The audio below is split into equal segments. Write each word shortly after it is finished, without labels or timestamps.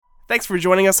Thanks for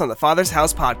joining us on the Father's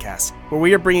House podcast, where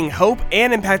we are bringing hope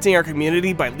and impacting our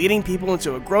community by leading people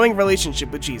into a growing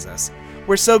relationship with Jesus.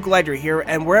 We're so glad you're here,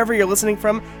 and wherever you're listening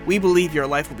from, we believe your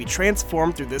life will be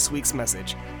transformed through this week's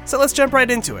message. So let's jump right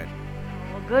into it.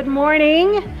 Well, good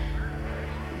morning.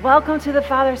 Welcome to the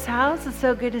Father's House. It's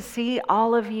so good to see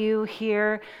all of you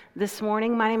here this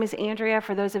morning. My name is Andria,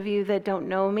 for those of you that don't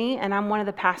know me, and I'm one of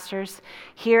the pastors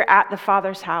here at the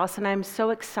Father's House, and I'm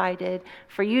so excited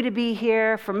for you to be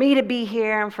here, for me to be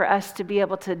here, and for us to be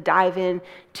able to dive in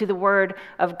to the Word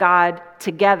of God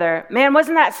together. Man,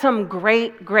 wasn't that some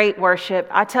great worship?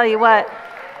 I tell you what,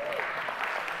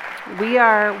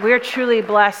 we're truly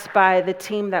blessed by the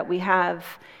team that we have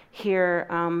here,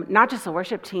 not just the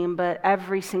worship team, but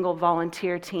every single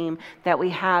volunteer team that we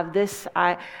have.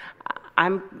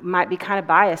 I might be kind of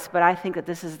biased, but I think that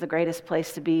this is the greatest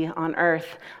place to be on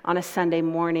earth on a Sunday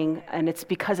morning, and it's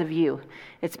because of you.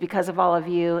 It's because of all of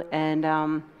you,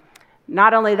 and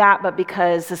not only that, but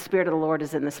because the Spirit of the Lord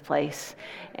is in this place.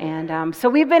 And so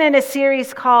we've been in a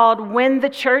series called When the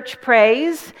Church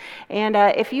Prays, and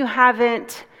if you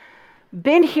haven't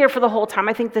been here for the whole time,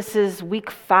 I think this is week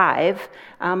 5,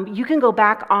 you can go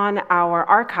back on our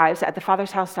archives at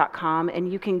thefathershouse.com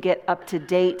and you can get up to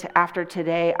date after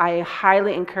today. I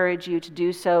highly encourage you to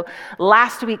do so.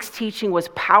 Last week's teaching was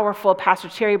powerful. Pastor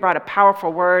Terry brought a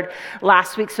powerful word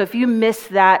last week. So if you missed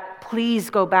that, please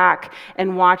go back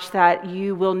and watch that.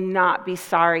 You will not be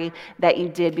sorry that you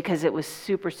did, because it was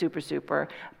super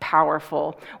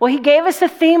powerful. Well, he gave us a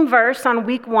theme verse on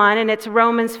week 1, and it's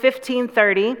Romans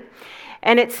 15:30.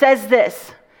 And it says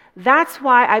this: "That's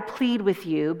why I plead with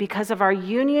you, because of our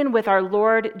union with our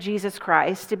Lord Jesus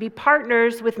Christ, to be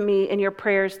partners with me in your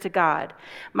prayers to God.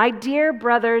 My dear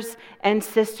brothers and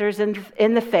sisters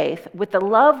in the faith, with the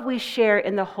love we share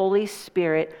in the Holy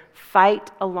Spirit, fight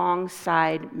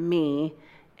alongside me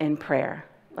in prayer."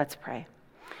 Let's pray.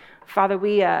 Father,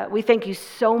 we thank you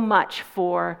so much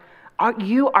for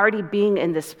you already being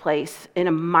in this place in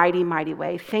a mighty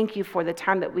way. Thank you for the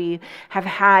time that we have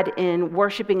had in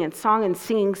worshiping in song and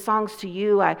singing songs to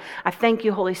you. I thank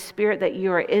you, Holy Spirit, that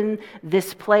you are in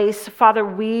this place. Father,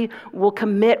 we will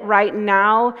commit right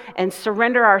now and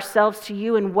surrender ourselves to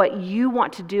you and what you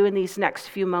want to do in these next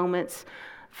few moments.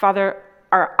 Father,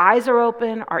 our eyes are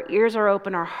open, our ears are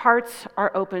open, our hearts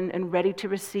are open and ready to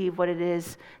receive what it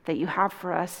is that you have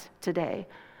for us today.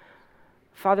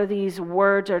 Father, these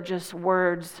words are just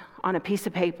words on a piece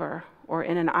of paper or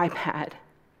in an iPad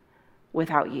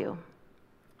without you.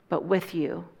 But with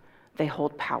you, they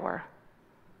hold power.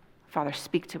 Father,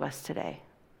 speak to us today.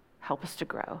 Help us to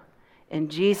grow. In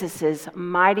Jesus'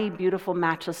 mighty, beautiful,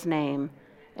 matchless name.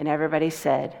 And everybody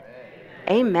said,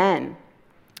 Amen.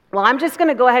 Well, I'm just going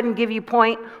to go ahead and give you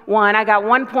point 1. I got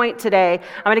 1 point today.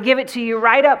 I'm going to give it to you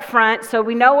right up front so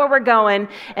we know where we're going,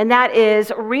 and that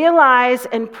is realize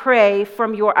and pray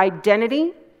from your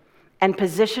identity and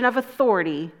position of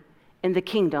authority in the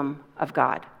kingdom of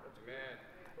God.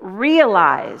 Amen.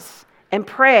 Realize and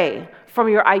pray from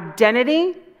your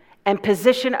identity and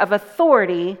position of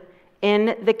authority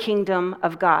in the kingdom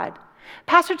of God.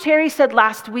 Pastor Terry said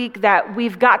last week that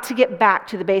we've got to get back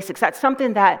to the basics. That's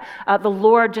something that the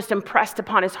Lord just impressed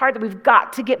upon his heart, that we've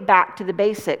got to get back to the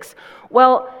basics.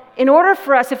 Well, in order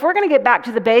for us, if we're going to get back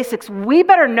to the basics, we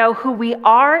better know who we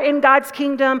are in God's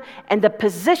kingdom and the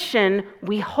position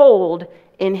we hold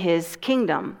in his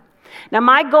kingdom. Now,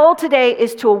 my goal today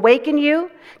is to awaken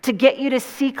you, to get you to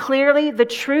see clearly the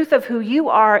truth of who you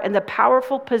are and the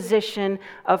powerful position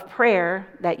of prayer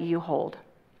that you hold.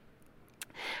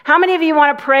 How many of you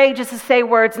want to pray just to say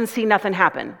words and see nothing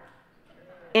happen?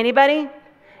 Anybody?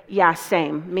 Yeah,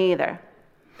 same. Me either.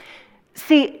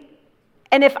 See,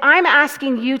 and if I'm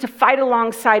asking you to fight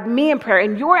alongside me in prayer,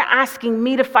 and you're asking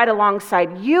me to fight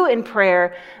alongside you in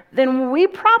prayer, then we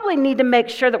probably need to make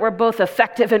sure that we're both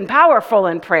effective and powerful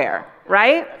in prayer,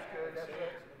 right?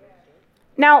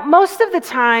 Now, most of the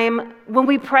time when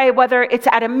we pray, whether it's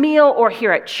at a meal or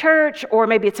here at church, or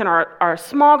maybe it's in our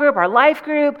small group, our life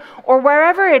group, or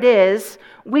wherever it is,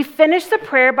 we finish the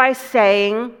prayer by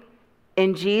saying,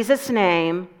 "In Jesus'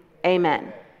 name,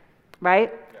 amen."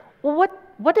 Right? Well,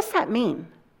 what does that mean?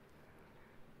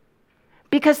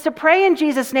 Because to pray in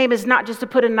Jesus' name is not just to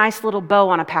put a nice little bow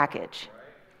on a package.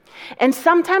 And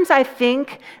sometimes I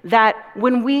think that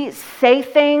when we say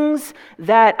things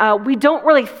that we don't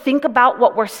really think about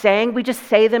what we're saying, we just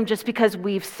say them just because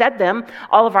we've said them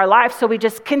all of our lives, so we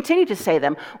just continue to say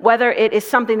them, whether it is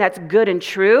something that's good and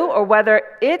true or whether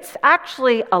it's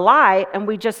actually a lie and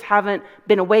we just haven't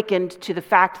been awakened to the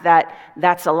fact that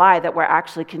that's a lie that we're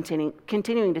actually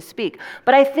continuing to speak.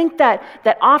 But I think that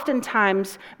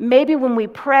oftentimes, maybe when we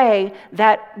pray,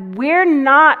 that we're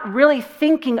not really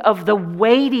thinking of the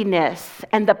weightiness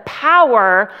and the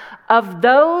power of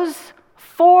those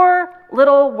 4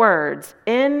 little words,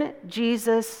 in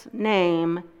Jesus'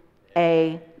 name,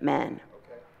 amen.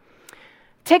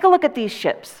 Take a look at these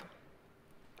ships.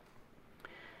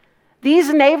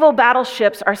 These naval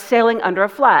battleships are sailing under a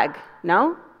flag,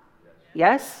 no?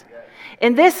 Yes?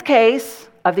 In this case,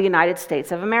 of the United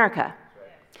States of America.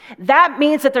 That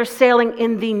means that they're sailing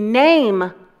in the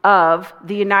name of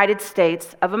the United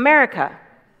States of America.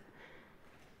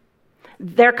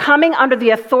 They're coming under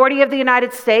the authority of the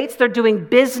United States. They're doing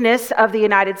business of the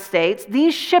United States.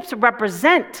 These ships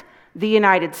represent the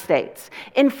United States.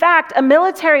 In fact, a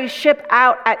military ship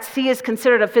out at sea is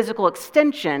considered a physical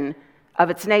extension of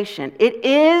its nation. It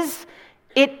is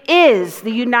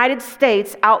the United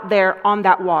States out there on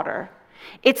that water.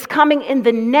 It's coming in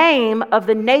the name of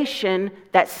the nation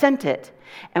that sent it.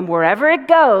 And wherever it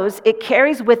goes, it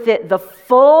carries with it the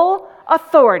full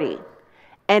authority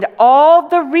and all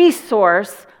the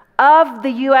resource of the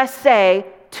USA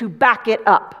to back it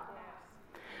up.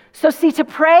 So see, to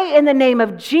pray in the name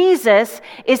of Jesus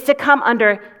is to come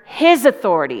under his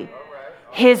authority,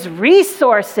 his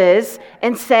resources,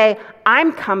 and say,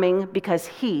 I'm coming because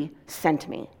he sent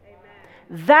me.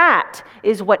 That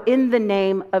is what in the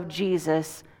name of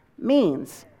Jesus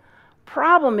means.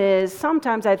 Problem is,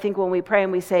 sometimes I think when we pray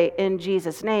and we say, in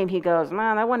Jesus' name, he goes,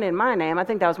 man, that wasn't in my name. I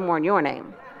think that was more in your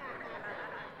name.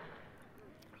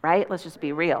 Right? Let's just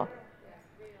be real.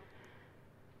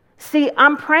 See,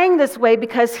 I'm praying this way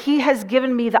because he has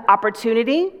given me the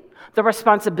opportunity, the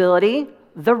responsibility,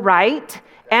 the right,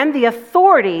 and the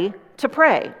authority to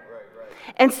pray.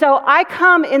 And so I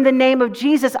come in the name of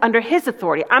Jesus under his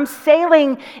authority. I'm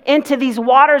sailing into these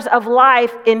waters of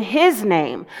life in his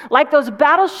name. Like those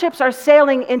battleships are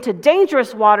sailing into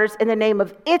dangerous waters in the name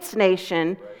of its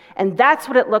nation. And that's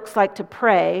what it looks like to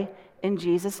pray in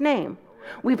Jesus' name.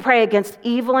 We pray against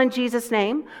evil in Jesus'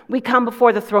 name. We come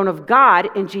before the throne of God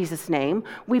in Jesus' name.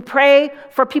 We pray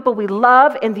for people we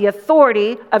love in the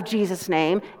authority of Jesus'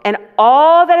 name. And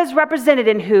all that is represented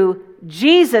in who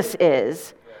Jesus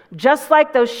is, just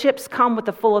like those ships come with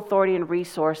the full authority and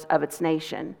resource of its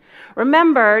nation.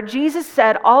 Remember, Jesus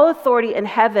said, all authority in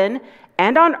heaven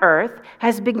and on earth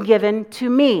has been given to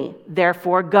me,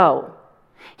 therefore go.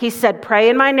 He said, pray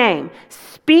in my name,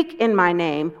 speak in my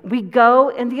name. We go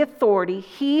in the authority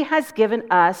he has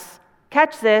given us,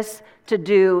 catch this, to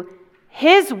do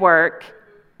his work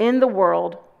in the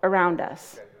world around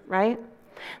us, right?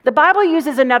 The Bible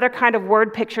uses another kind of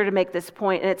word picture to make this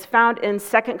point, and it's found in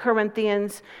 2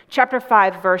 Corinthians chapter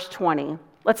 5, verse 20.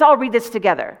 Let's all read this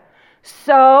together.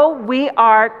 So we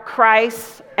are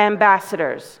Christ's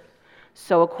ambassadors.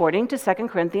 So according to 2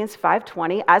 Corinthians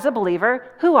 5:20, as a believer,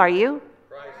 who are you?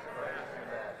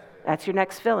 That's your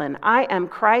next fill-in. I am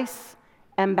Christ's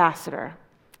ambassador.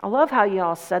 I love how you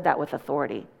all said that with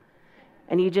authority.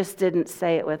 And you just didn't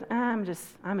say it with, I'm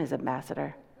his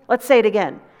ambassador. Let's say it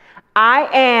again. I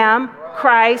am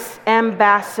Christ's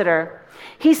ambassador.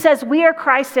 He says we are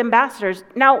Christ's ambassadors.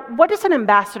 Now, what does an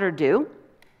ambassador do?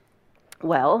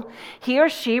 Well, he or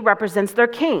she represents their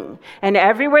king. And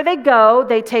everywhere they go,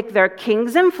 they take their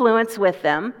king's influence with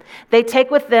them. They take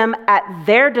with them at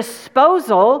their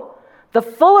disposal the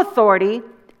full authority,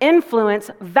 influence,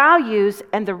 values,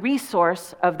 and the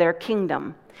resource of their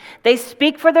kingdom. They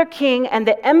speak for their king, and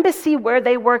the embassy where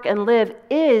they work and live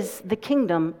is the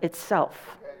kingdom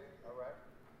itself.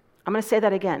 I'm going to say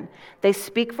that again. They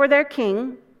speak for their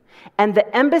king, and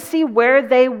the embassy where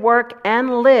they work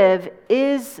and live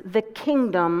is the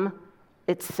kingdom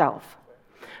itself.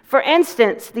 For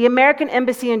instance, the American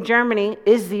embassy in Germany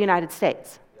is the United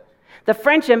States. The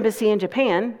French embassy in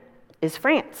Japan is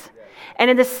France. And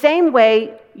in the same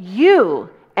way, you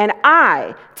and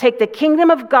I take the kingdom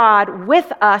of God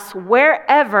with us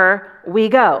wherever we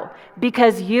go,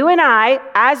 because you and I,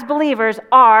 as believers,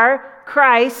 are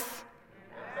Christ's.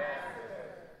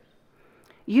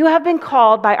 You have been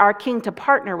called by our King to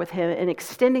partner with him in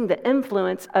extending the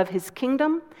influence of his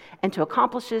kingdom and to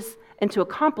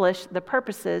accomplish the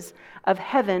purposes of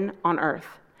heaven on earth.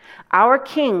 Our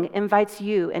King invites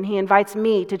you and he invites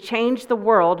me to change the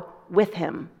world with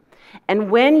him.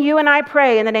 And when you and I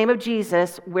pray in the name of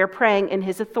Jesus, we're praying in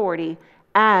his authority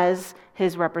as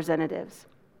his representatives.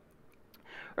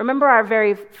 Remember our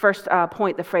very first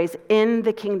point, the phrase, in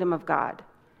the kingdom of God.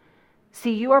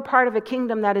 See, you are part of a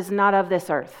kingdom that is not of this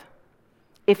earth.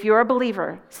 If you're a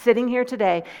believer sitting here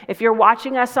today, if you're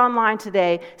watching us online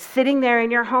today, sitting there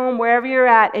in your home, wherever you're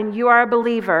at, and you are a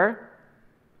believer,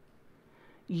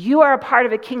 you are a part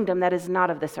of a kingdom that is not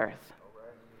of this earth.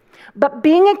 But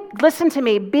listen to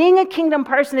me, being a kingdom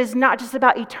person is not just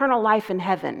about eternal life in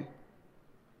heaven.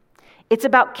 It's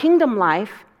about kingdom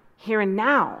life here and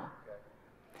now.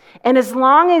 And as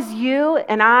long as you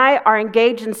and I are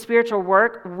engaged in spiritual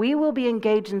work, we will be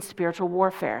engaged in spiritual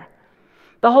warfare.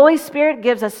 The Holy Spirit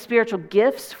gives us spiritual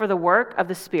gifts for the work of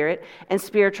the Spirit and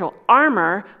spiritual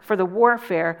armor for the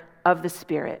warfare of the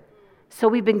Spirit. So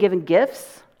we've been given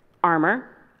gifts, armor,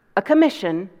 a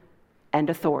commission, and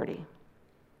authority.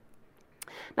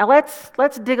 Now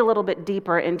let's dig a little bit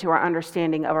deeper into our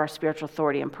understanding of our spiritual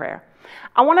authority in prayer.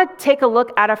 I want to take a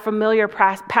look at a familiar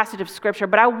passage of Scripture,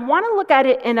 but I want to look at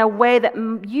it in a way that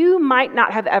you might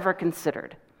not have ever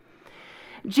considered.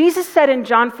 Jesus said in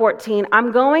John 14,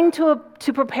 I'm going to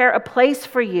prepare a place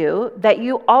for you that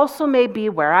you also may be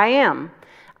where I am.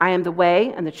 I am the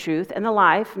way and the truth and the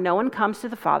life. No one comes to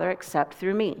the Father except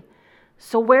through me.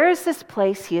 So where is this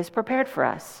place he has prepared for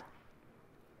us?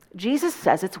 Jesus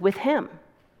says it's with him.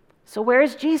 So where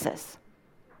is Jesus?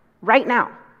 Right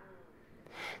now.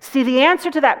 See, the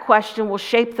answer to that question will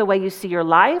shape the way you see your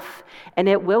life, and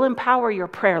it will empower your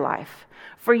prayer life.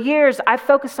 For years, I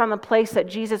focused on the place that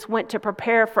Jesus went to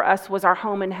prepare for us was our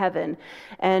home in heaven.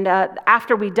 And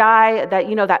after we die,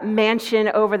 that mansion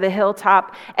over the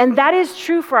hilltop. And that is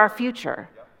true for our future.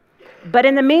 But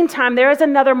in the meantime, there is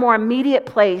another more immediate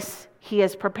place he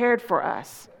has prepared for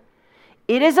us.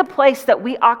 It is a place that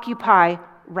we occupy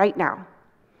right now.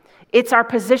 It's our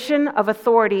position of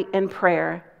authority in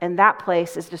prayer, and that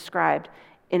place is described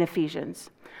in Ephesians.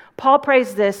 Paul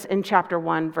prays this in chapter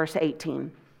 1, verse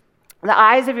 18. The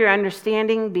eyes of your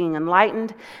understanding being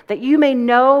enlightened, that you may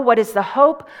know what is the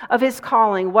hope of his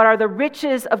calling, what are the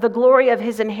riches of the glory of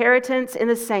his inheritance in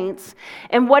the saints,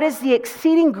 and what is the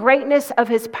exceeding greatness of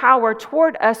his power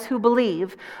toward us who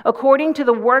believe, according to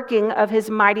the working of his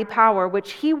mighty power,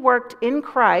 which he worked in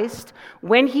Christ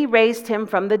when he raised him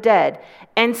from the dead,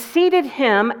 and seated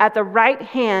him at the right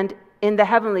hand in the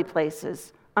heavenly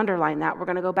places. Underline that. We're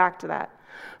going to go back to that.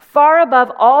 Far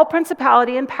above all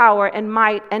principality and power and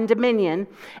might and dominion,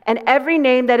 and every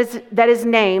name that is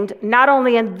named, not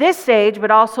only in this age,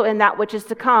 but also in that which is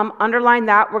to come. Underline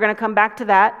that. We're going to come back to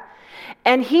that.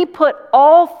 And he put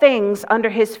all things under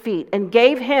his feet and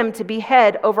gave him to be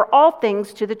head over all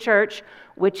things to the church,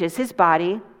 which is his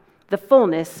body, the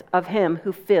fullness of him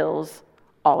who fills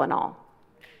all in all.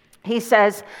 He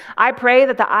says, I pray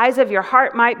that the eyes of your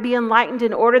heart might be enlightened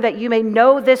in order that you may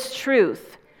know this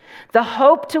truth, the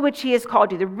hope to which he has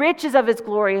called you, the riches of his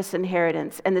glorious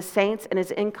inheritance, and the saints and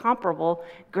his incomparable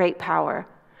great power.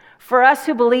 For us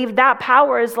who believe, that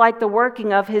power is like the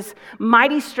working of his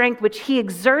mighty strength, which he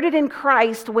exerted in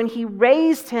Christ when he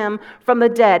raised him from the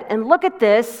dead. And look at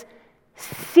this,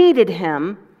 seated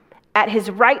him at his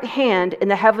right hand in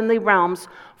the heavenly realms,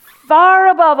 far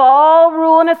above all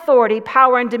rule and authority,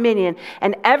 power and dominion,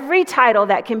 and every title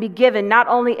that can be given, not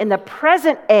only in the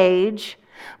present age,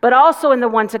 but also in the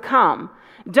one to come.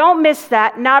 Don't miss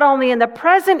that, not only in the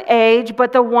present age,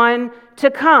 but the one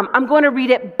to come. I'm going to read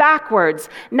it backwards.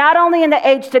 Not only in the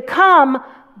age to come,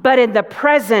 but in the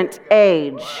present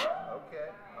age. Okay.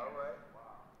 All right.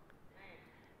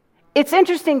 It's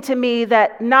interesting to me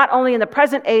that not only in the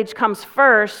present age comes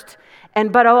first,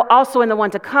 but also in the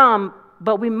one to come,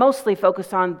 but we mostly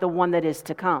focus on the one that is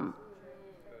to come.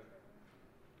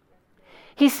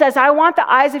 He says, I want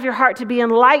the eyes of your heart to be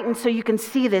enlightened so you can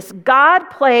see this. God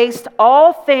placed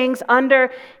all things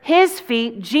under his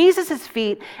feet, Jesus'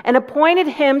 feet, and appointed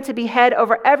him to be head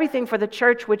over everything for the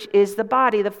church, which is the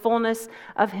body, the fullness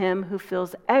of him who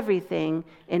fills everything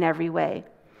in every way.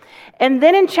 And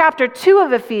then in chapter 2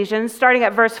 of Ephesians, starting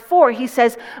at verse 4, he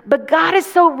says, but God is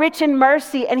so rich in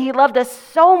mercy, and he loved us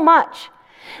so much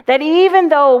that even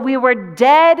though we were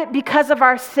dead because of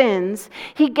our sins,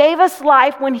 he gave us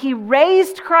life when he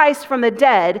raised Christ from the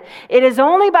dead. It is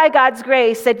only by God's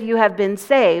grace that you have been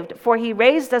saved, for he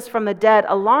raised us from the dead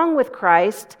along with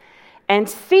Christ and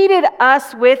seated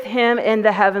us with him in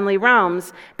the heavenly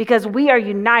realms, because we are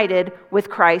united with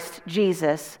Christ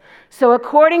Jesus. So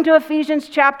according to Ephesians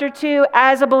chapter 2,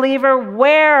 as a believer,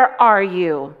 where are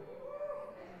you?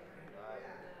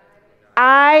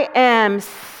 I am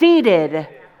seated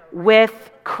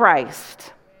with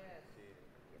Christ.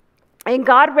 And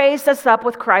God raised us up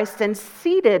with Christ and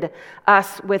seated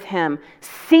us with him.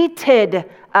 Seated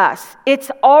us.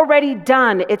 It's already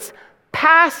done. It's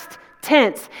past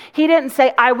tense. He didn't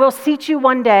say, I will seat you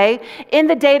one day. In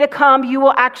the day to come, you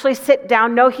will actually sit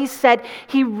down. No, he said,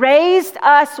 he raised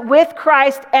us with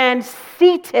Christ and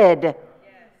seated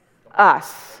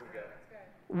us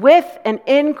with and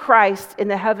in Christ in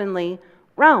the heavenly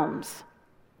realms.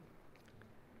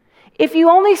 If you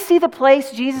only see the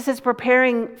place Jesus is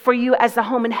preparing for you as the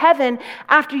home in heaven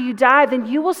after you die, then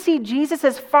you will see Jesus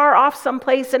as far off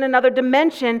someplace in another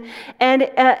dimension and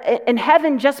in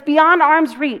heaven just beyond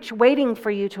arm's reach, waiting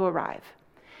for you to arrive.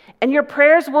 And your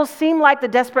prayers will seem like the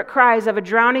desperate cries of a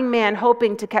drowning man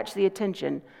hoping to catch the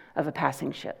attention of a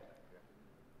passing ship.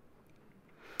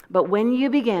 But when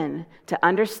you begin to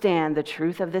understand the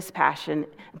truth of this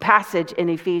passage in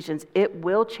Ephesians, it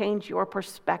will change your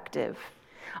perspective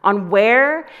on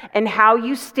where and how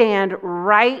you stand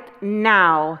right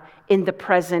now in the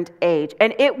present age.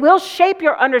 And it will shape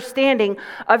your understanding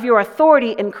of your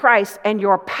authority in Christ and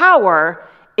your power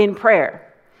in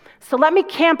prayer. So let me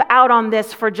camp out on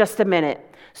this for just a minute.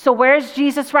 So where's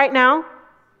Jesus right now?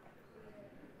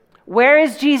 Where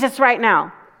is Jesus right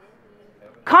now?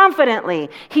 Confidently,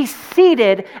 he's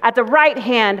seated at the right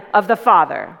hand of the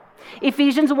Father.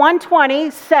 Ephesians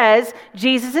 1:20 says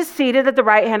Jesus is seated at the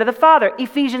right hand of the Father.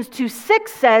 Ephesians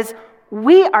 2:6 says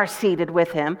we are seated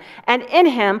with him and in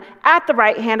him at the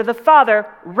right hand of the Father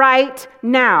right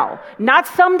now. Not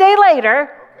someday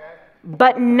later,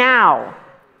 but now.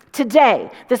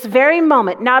 Today, this very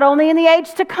moment, not only in the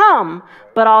age to come,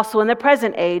 but also in the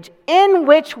present age, in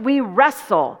which we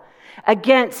wrestle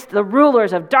against the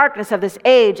rulers of darkness of this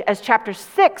age, as chapter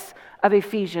 6 of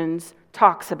Ephesians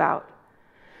talks about.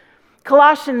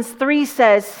 Colossians 3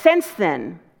 says, since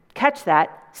then, catch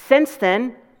that, since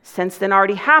then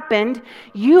already happened,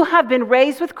 you have been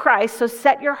raised with Christ, so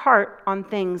set your heart on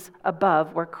things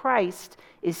above, where Christ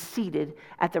is seated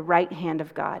at the right hand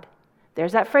of God.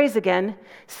 There's that phrase again,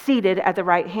 seated at the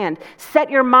right hand. Set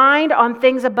your mind on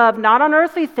things above, not on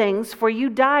earthly things, for you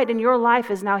died and your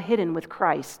life is now hidden with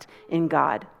Christ in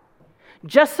God.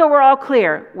 Just so we're all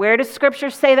clear, where does Scripture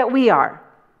say that we are?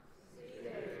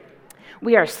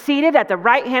 We are seated at the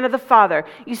right hand of the Father.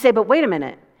 You say, but wait a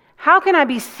minute. How can I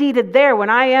be seated there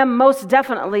when I am most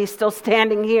definitely still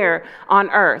standing here on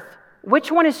earth?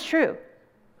 Which one is true?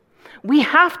 We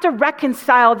have to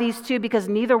reconcile these two because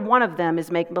neither one of them is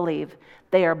make-believe.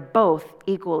 They are both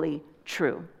equally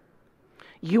true.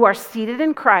 You are seated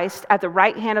in Christ at the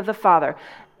right hand of the Father,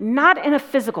 not in a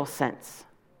physical sense.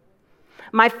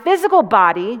 My physical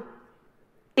body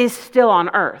is still on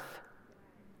earth.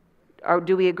 Or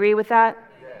do we agree with that?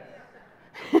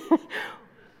 Yes.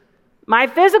 My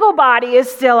physical body is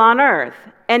still on earth,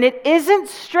 and it isn't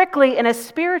strictly in a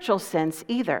spiritual sense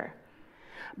either,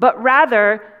 but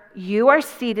rather you are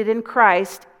seated in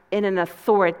Christ in an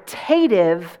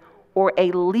authoritative or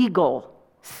a legal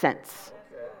sense.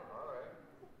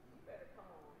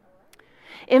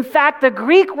 In fact, the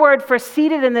Greek word for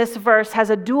seated in this verse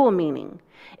has a dual meaning.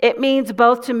 It means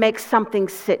both to make something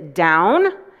sit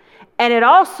down, and it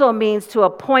also means to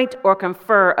appoint or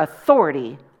confer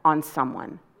authority on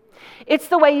someone. It's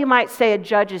the way you might say a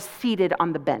judge is seated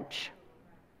on the bench.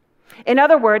 In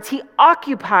other words, he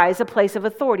occupies a place of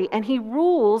authority and he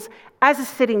rules as a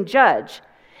sitting judge.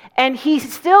 And he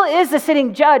still is the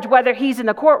sitting judge whether he's in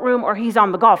the courtroom or he's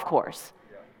on the golf course.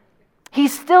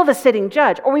 He's still the sitting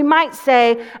judge. Or we might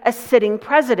say a sitting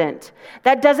president.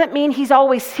 That doesn't mean he's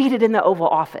always seated in the Oval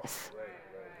Office.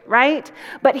 Right?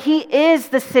 But he is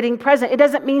the sitting president. It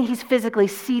doesn't mean he's physically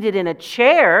seated in a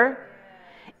chair.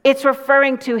 It's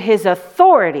referring to his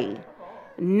authority,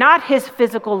 not his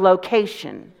physical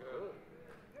location.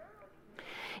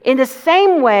 In the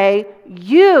same way,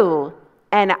 you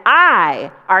and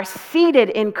I are seated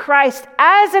in Christ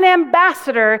as an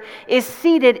ambassador is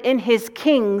seated in his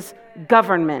king's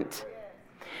government.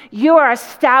 You are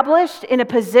established in a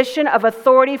position of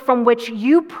authority from which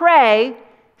you pray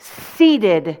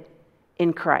seated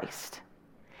in Christ.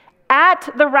 At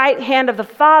the right hand of the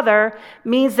Father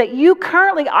means that you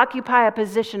currently occupy a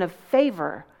position of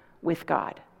favor with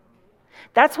God.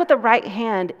 That's what the right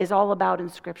hand is all about in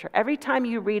Scripture. Every time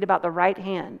you read about the right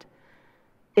hand,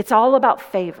 it's all about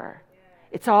favor.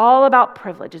 It's all about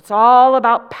privilege. It's all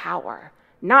about power.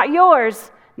 Not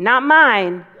yours, not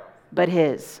mine, but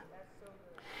his.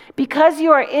 Because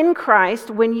you are in Christ,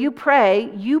 when you pray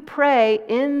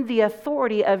in the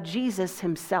authority of Jesus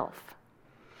himself.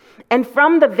 And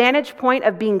from the vantage point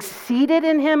of being seated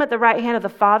in him at the right hand of the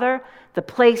Father, the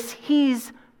place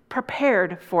he's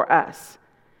prepared for us.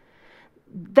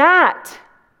 That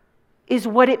is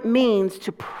what it means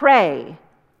to pray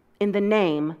in the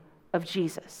name of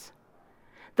Jesus.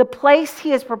 The place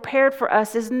he has prepared for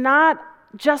us is not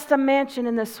just a mansion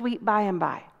in the sweet by and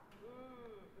by.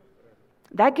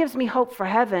 That gives me hope for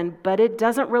heaven, but it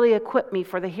doesn't really equip me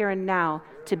for the here and now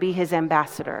to be his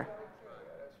ambassador.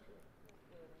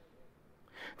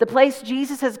 The place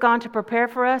Jesus has gone to prepare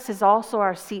for us is also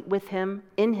our seat with him,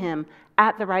 in him,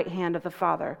 at the right hand of the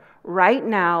Father, right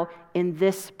now in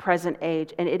this present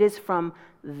age. And it is from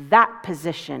that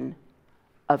position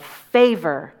of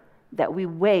favor that we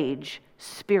wage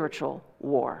spiritual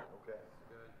war.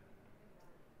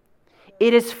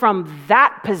 It is from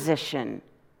that position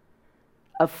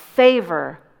of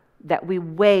favor that we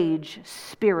wage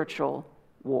spiritual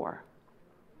war.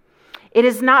 It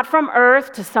is not from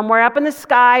earth to somewhere up in the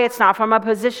sky. It's not from a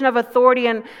position of authority,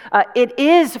 and it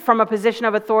is from a position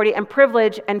of authority and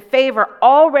privilege and favor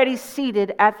already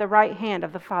seated at the right hand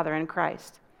of the Father in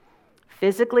Christ.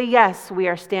 Physically, yes, we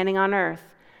are standing on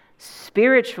earth.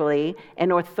 Spiritually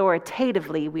and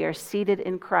authoritatively, we are seated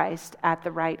in Christ at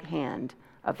the right hand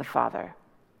of the Father.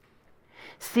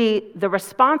 See, the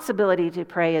responsibility to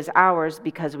pray is ours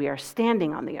because we are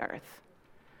standing on the earth.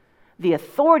 The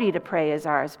authority to pray is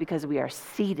ours because we are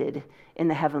seated in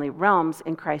the heavenly realms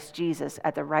in Christ Jesus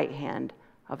at the right hand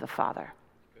of the Father.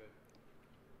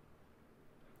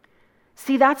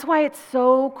 See, that's why it's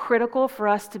so critical for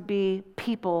us to be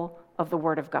people of the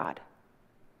Word of God.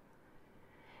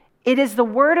 It is the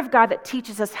Word of God that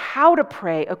teaches us how to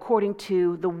pray according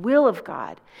to the will of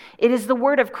God. It is the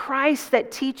Word of Christ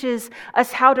that teaches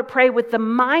us how to pray with the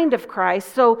mind of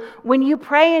Christ. So when you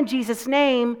pray in Jesus'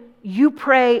 name, you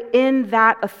pray in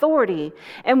that authority.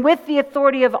 And with the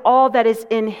authority of all that is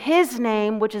in his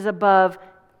name, which is above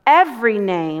every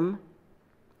name,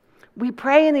 we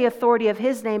pray in the authority of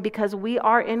his name because we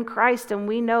are in Christ and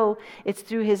we know it's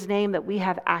through his name that we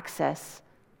have access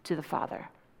to the Father.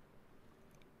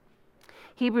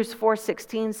 Hebrews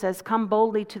 4:16 says, "Come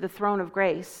boldly to the throne of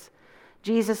grace."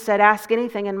 Jesus said, "Ask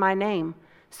anything in my name."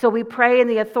 So we pray in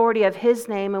the authority of his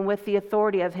name and with the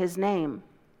authority of his name.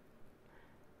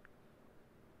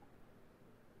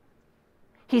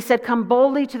 He said, "Come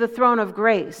boldly to the throne of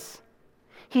grace."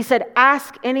 He said,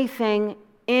 "Ask anything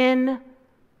in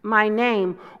my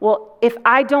name." Well, if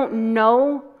I don't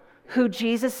know who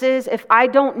Jesus is, if I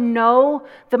don't know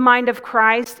the mind of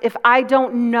Christ, if I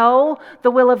don't know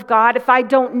the will of God, if I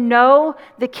don't know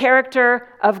the character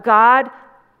of God,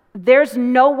 there's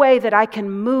no way that I can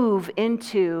move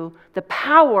into the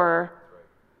power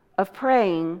of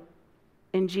praying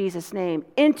in Jesus' name,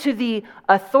 into the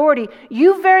authority.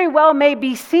 You very well may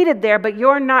be seated there, but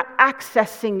you're not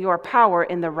accessing your power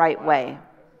in the right way.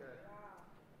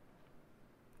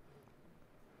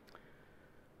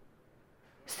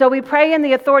 So we pray in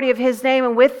the authority of his name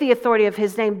and with the authority of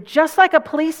his name, just like a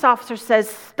police officer says,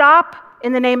 stop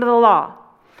in the name of the law.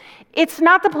 It's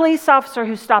not the police officer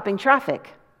who's stopping traffic.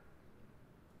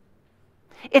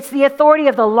 It's the authority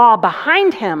of the law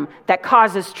behind him that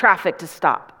causes traffic to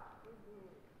stop.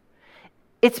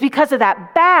 It's because of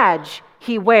that badge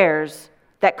he wears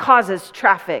that causes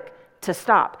traffic to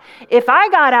stop. If I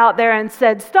got out there and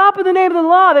said, stop in the name of the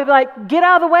law, they'd be like, get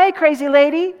out of the way, crazy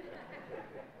lady.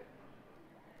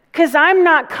 Because I'm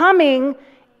not coming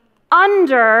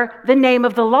under the name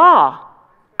of the law.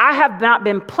 I have not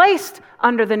been placed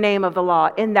under the name of the law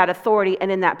in that authority and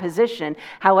in that position.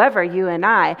 However, you and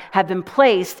I have been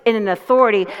placed in an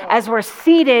authority as we're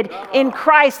seated in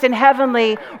Christ in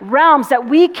heavenly realms, that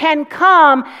we can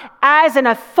come as an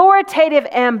authoritative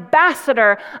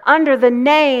ambassador under the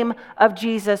name of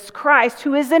Jesus Christ,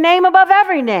 who is the name above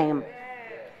every name.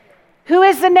 Who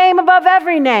is the name above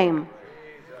every name?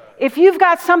 If you've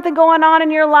got something going on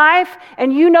in your life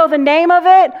and you know the name of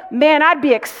it, man, I'd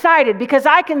be excited because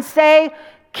I can say,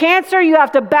 cancer, you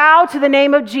have to bow to the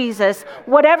name of Jesus.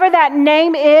 Whatever that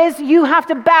name is, you have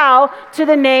to bow to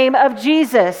the name of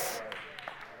Jesus.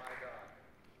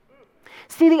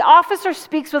 See, the officer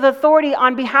speaks with authority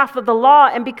on behalf of the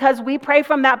law, and because we pray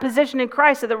from that position in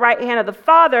Christ at the right hand of the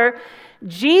Father,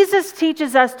 Jesus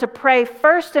teaches us to pray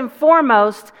first and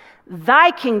foremost,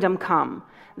 thy kingdom come.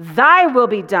 Thy will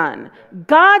be done.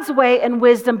 God's way and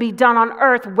wisdom be done on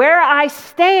earth where I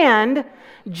stand,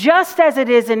 just as it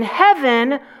is in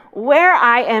heaven where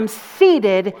I am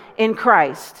seated in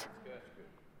Christ.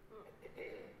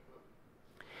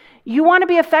 You want to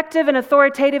be effective and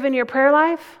authoritative in your prayer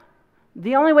life?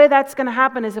 The only way that's going to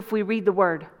happen is if we read the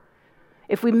Word,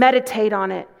 if we meditate on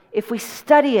it, if we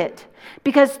study it.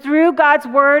 Because through God's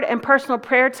word and personal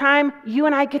prayer time, you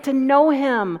and I get to know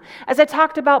him. As I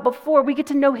talked about before, we get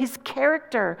to know his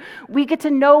character. We get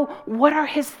to know what are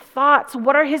his thoughts,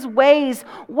 what are his ways,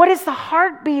 what is the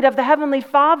heartbeat of the Heavenly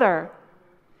Father?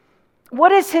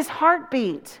 What is his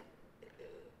heartbeat?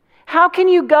 How can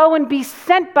you go and be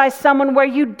sent by someone where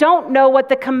you don't know what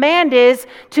the command is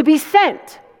to be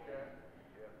sent?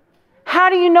 How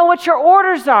do you know what your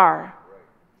orders are?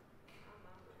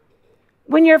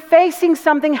 When you're facing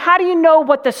something, how do you know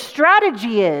what the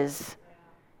strategy is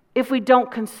if we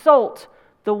don't consult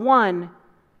the one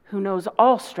who knows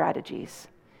all strategies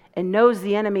and knows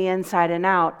the enemy inside and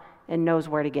out and knows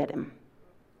where to get him?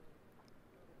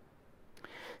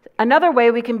 Another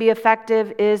way we can be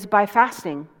effective is by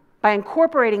fasting, by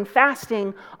incorporating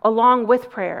fasting along with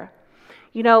prayer.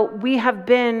 You know, we have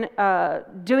been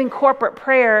doing corporate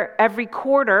prayer every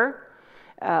quarter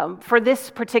for this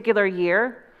particular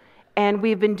year, and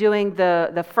we've been doing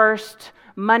the first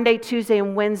Monday, Tuesday,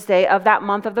 and Wednesday of that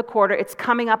month of the quarter. It's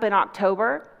coming up in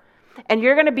October, and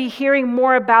you're going to be hearing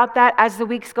more about that as the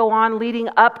weeks go on leading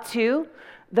up to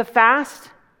the fast.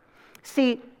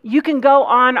 See, you can go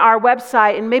on our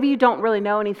website, and maybe you don't really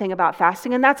know anything about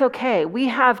fasting, and that's okay. We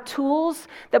have tools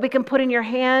that we can put in your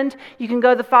hand. You can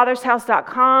go to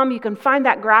thefathershouse.com. You can find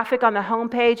that graphic on the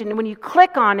homepage, and when you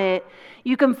click on it,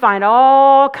 you can find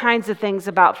all kinds of things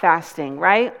about fasting,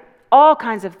 right? All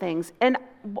kinds of things.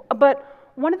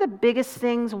 But one of the biggest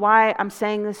things why I'm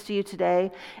saying this to you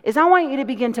today is I want you to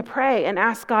begin to pray and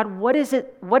ask God, what is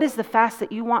the fast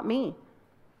that you want me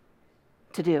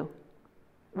to do?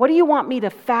 What do you want me to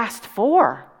fast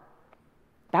for?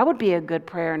 That would be a good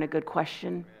prayer and a good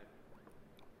question.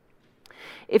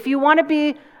 If you want to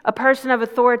be a person of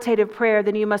authoritative prayer,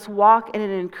 then you must walk in an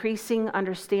increasing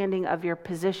understanding of your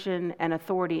position and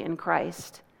authority in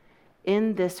Christ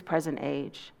in this present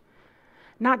age,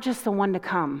 not just the one to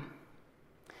come.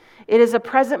 It is a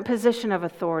present position of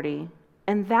authority,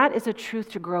 and that is a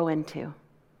truth to grow into.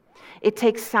 It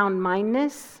takes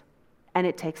sound-mindedness, and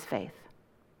it takes faith.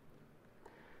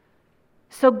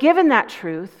 So given that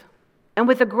truth, and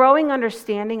with a growing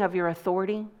understanding of your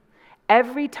authority,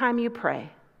 every time you pray,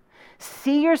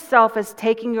 see yourself as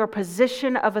taking your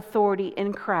position of authority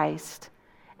in Christ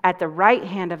at the right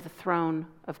hand of the throne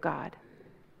of God.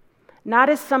 Not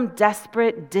as some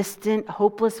desperate, distant,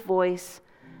 hopeless voice,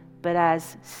 but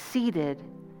as seated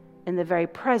in the very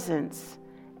presence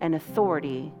and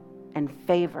authority and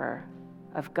favor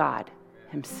of God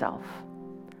himself.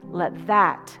 Let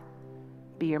that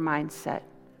be your mindset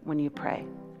when you pray.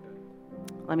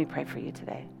 Let me pray for you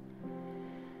today.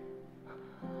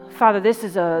 Father, this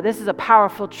is a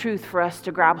powerful truth for us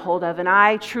to grab hold of, and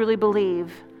I truly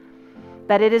believe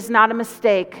that it is not a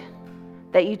mistake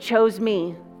that you chose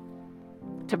me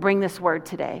to bring this word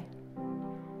today.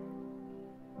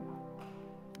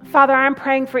 Father, I'm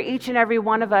praying for each and every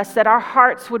one of us that our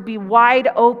hearts would be wide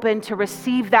open to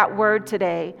receive that word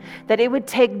today, that it would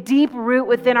take deep root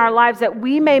within our lives, that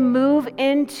we may move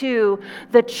into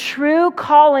the true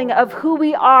calling of who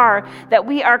we are, that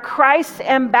we are Christ's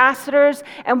ambassadors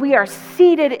and we are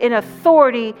seated in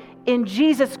authority in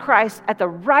Jesus Christ at the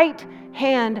right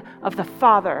hand of the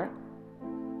Father.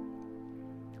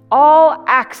 All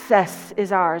access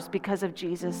is ours because of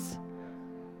Jesus.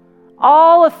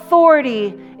 All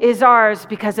authority is ours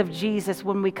because of Jesus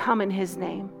when we come in his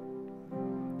name.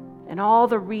 And all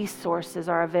the resources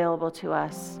are available to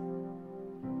us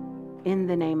in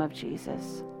the name of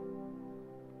Jesus.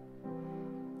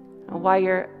 And while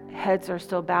your heads are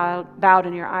still bowed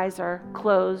and your eyes are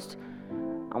closed,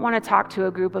 I want to talk to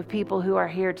a group of people who are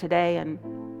here today, and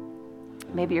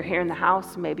maybe you're here in the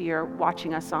house, maybe you're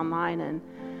watching us online, and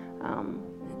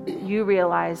you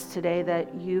realize today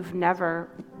that you've never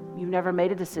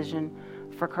made a decision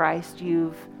for Christ.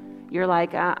 You're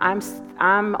like,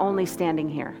 I'm only standing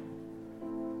here.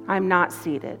 I'm not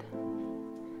seated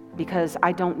because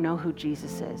I don't know who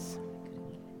Jesus is.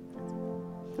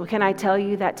 Well, can I tell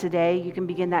you that today you can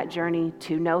begin that journey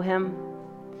to know him?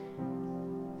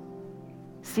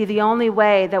 See, the only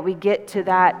way that we get to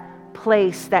that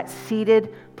place, that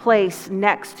seated place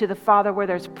next to the Father where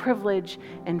there's privilege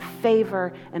and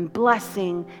favor and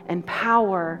blessing and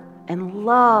power and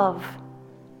love,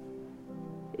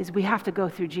 is we have to go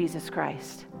through Jesus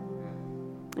Christ.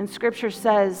 And Scripture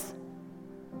says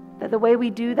that the way we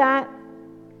do that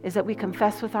is that we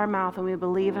confess with our mouth and we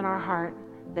believe in our heart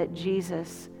that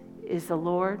Jesus is the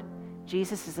Lord.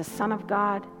 Jesus is the Son of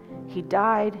God. He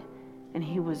died and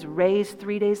he was raised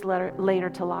 3 days later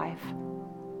to life.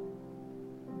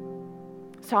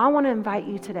 So I want to invite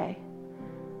you today.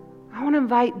 I want to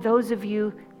invite those of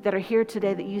you that are here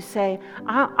today that you say,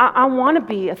 I want to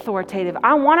be authoritative.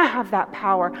 I want to have that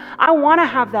power. I want to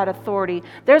have that authority.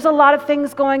 There's a lot of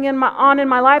things going on in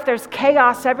my life. There's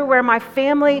chaos everywhere. My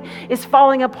family is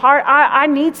falling apart. I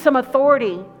need some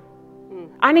authority.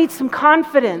 I need some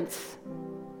confidence.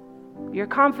 Your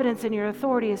confidence and your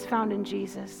authority is found in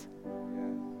Jesus.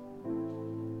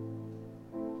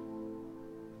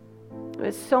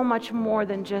 It's so much more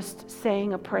than just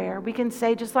saying a prayer. We can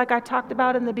say, just like I talked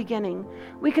about in the beginning,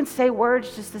 we can say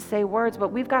words just to say words,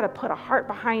 but we've got to put a heart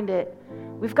behind it.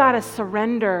 We've got to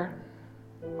surrender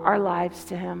our lives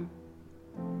to Him.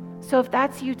 So if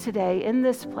that's you today in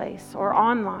this place or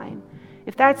online,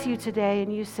 if that's you today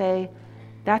and you say,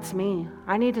 that's me,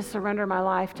 I need to surrender my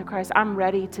life to Christ, I'm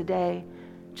ready today,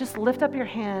 just lift up your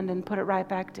hand and put it right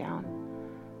back down.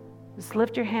 Just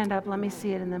lift your hand up, let me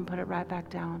see it, and then put it right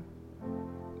back down.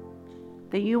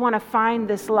 That you want to find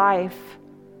this life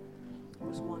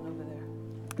There's one over there.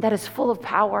 that is full of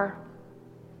power,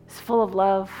 is full of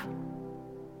love.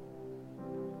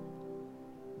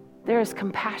 There is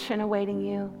compassion awaiting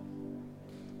you.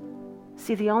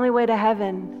 See, the only way to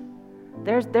heaven,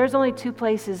 there's only two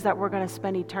places that we're going to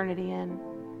spend eternity in.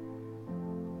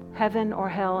 Heaven or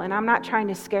hell. And I'm not trying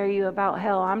to scare you about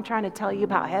hell. I'm trying to tell you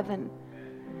about heaven.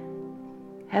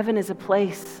 Heaven is a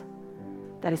place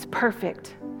that is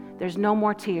perfect. There's no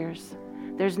more tears.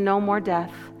 There's no more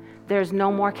death. There's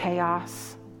no more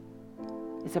chaos.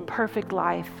 It's a perfect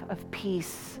life of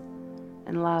peace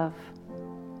and love.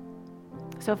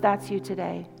 So if that's you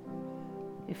today,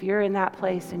 if you're in that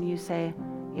place and you say,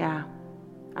 yeah,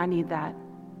 I need that,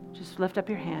 just lift up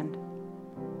your hand.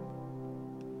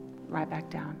 Right back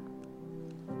down.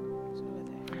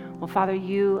 Well, Father,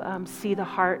 you see the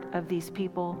heart of these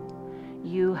people.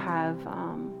 You have...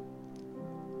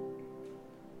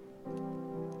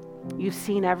 You've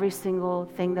seen every single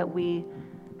thing that we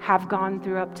have gone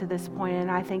through up to this point, and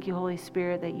I thank you, Holy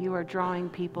Spirit, that you are drawing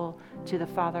people to the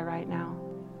Father right now.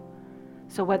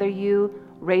 So whether you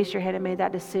raised your hand and made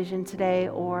that decision today,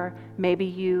 or maybe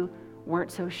you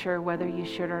weren't so sure whether you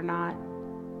should or not,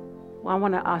 well, I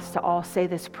want us to all say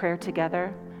this prayer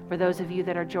together. For those of you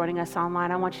that are joining us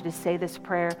online, I want you to say this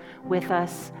prayer with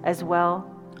us as well.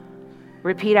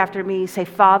 Repeat after me. Say,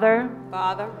 Father,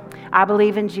 I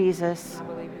believe in Jesus.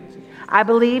 I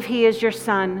believe He is your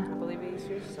Son.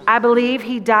 I believe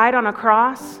He died on a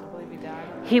cross.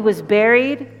 He was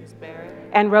buried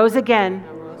and rose again.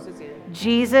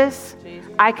 Jesus,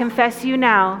 I confess you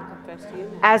now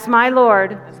as my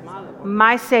Lord,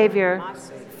 my Savior.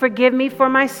 Forgive me for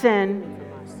my sin.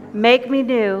 Make me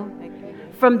new.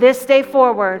 From this day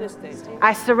forward,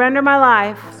 I surrender my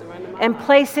life and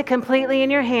place it completely in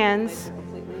your hands.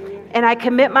 And I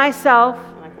commit myself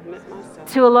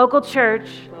to a local church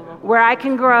where I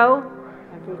can grow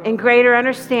in greater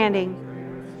understanding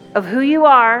of who you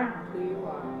are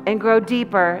and grow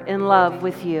deeper in love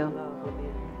with you.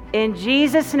 In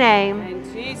Jesus' name,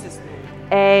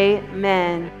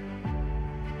 amen.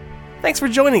 Thanks for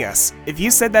joining us. If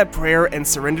you said that prayer and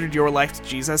surrendered your life to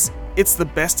Jesus, it's the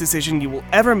best decision you will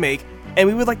ever make, and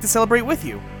we would like to celebrate with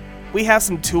you. We have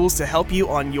some tools to help you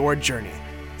on your journey.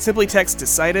 Simply text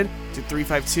DECIDED to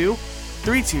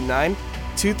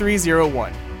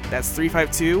 352-329-2301. That's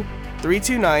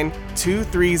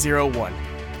 352-329-2301.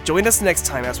 Join us next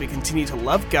time as we continue to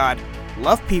love God,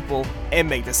 love people, and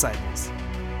make disciples.